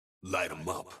Light 'em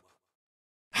up.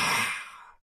 I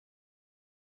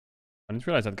didn't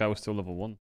realize that guy was still level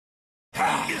 1.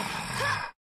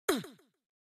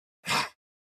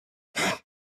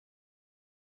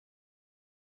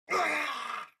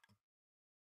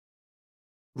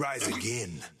 Rise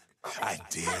again. I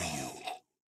dare you.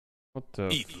 What the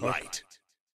Eat fuck? light.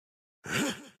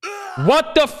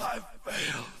 What the f-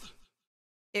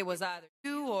 It was either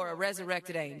you or a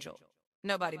resurrected angel.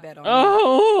 Nobody bet on you.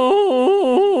 Oh!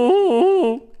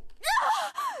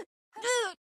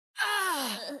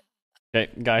 Okay,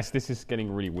 guys, this is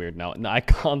getting really weird now. No, I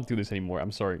can't do this anymore.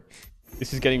 I'm sorry.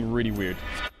 This is getting really weird.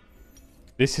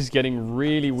 This is getting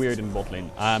really weird in bot lane.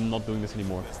 I'm not doing this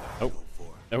anymore. Oh.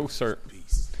 No, sir.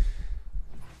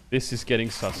 This is getting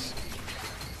sus.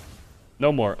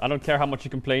 No more. I don't care how much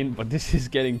you complain, but this is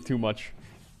getting too much.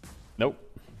 Nope.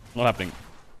 Not happening.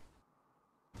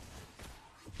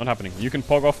 Not happening. You can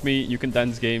pog off me. You can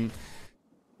dance game.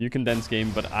 You can dance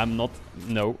game, but I'm not.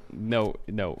 No. No.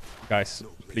 No. Guys,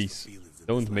 please.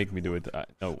 Don't make me do it.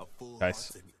 No.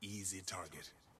 Guys.